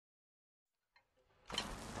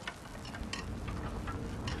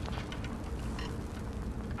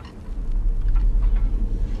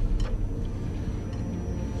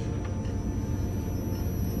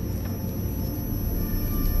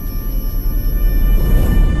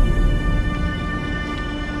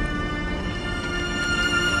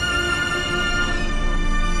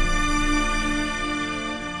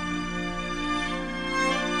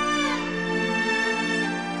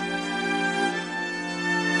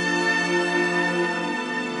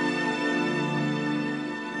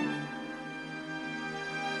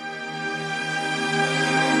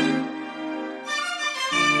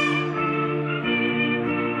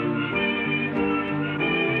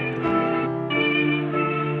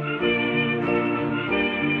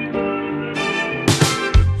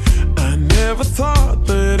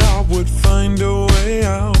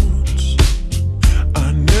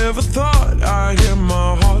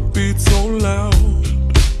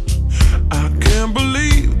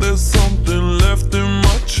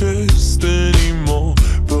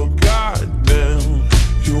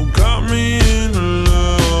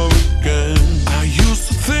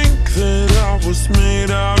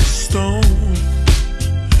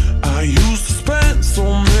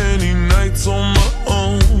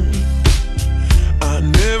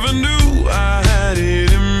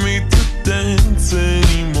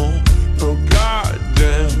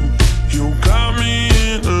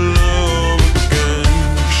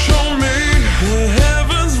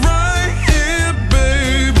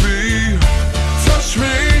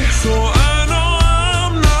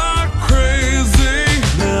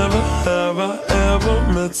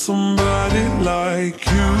somebody like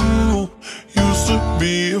you. Used to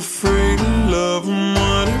be afraid of love and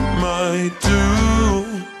what it might do,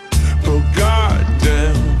 but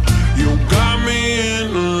goddamn, you got me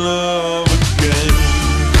in love again.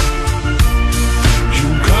 You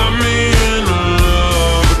got me in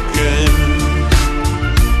love again.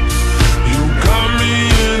 You got me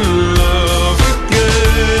in love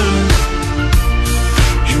again.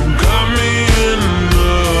 You got me in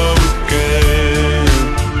love again,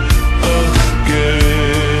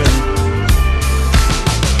 again.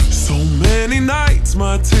 So many nights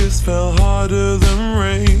my tears fell harder than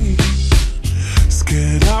rain.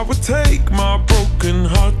 Scared I would take my broken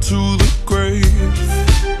heart to the grave.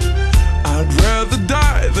 I'd rather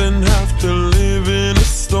die than have to live in a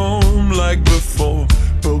storm like before,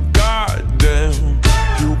 but goddamn,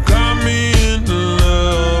 you got me in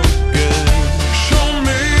love again. Show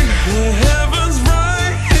me the heavens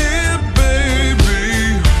right here, baby.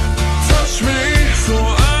 Touch me so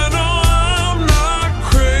I know I'm not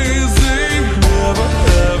crazy. Never,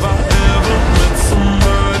 ever, ever met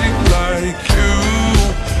somebody like you.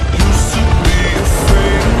 Used to be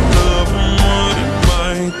afraid of love and what it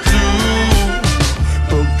might do,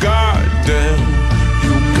 but goddamn,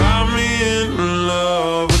 you got me in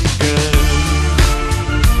love again.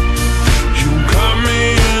 You got me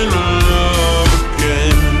in love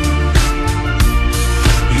again.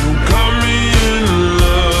 You got me in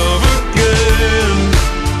love again.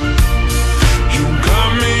 You got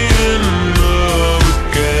me in love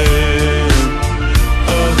again,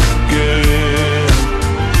 again.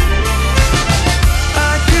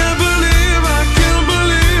 I can't believe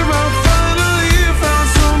I finally found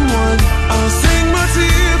someone. I'll sink my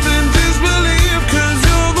teeth in disbelief, 'cause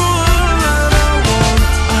you're the one that I want.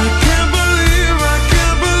 I can't believe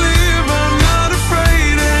I'm not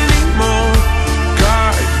afraid anymore.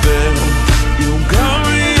 Goddamn, you got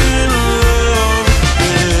me in love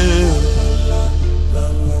again.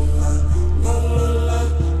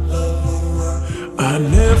 I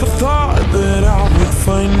never thought that I would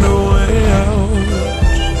find a way out.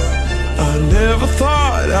 I never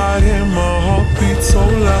thought I'd hear my heartbeat so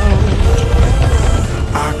loud.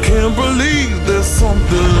 I can't believe there's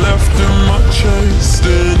something left in my chest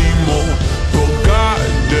anymore, but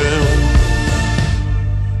goddamn,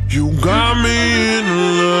 you got me in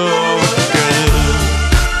love.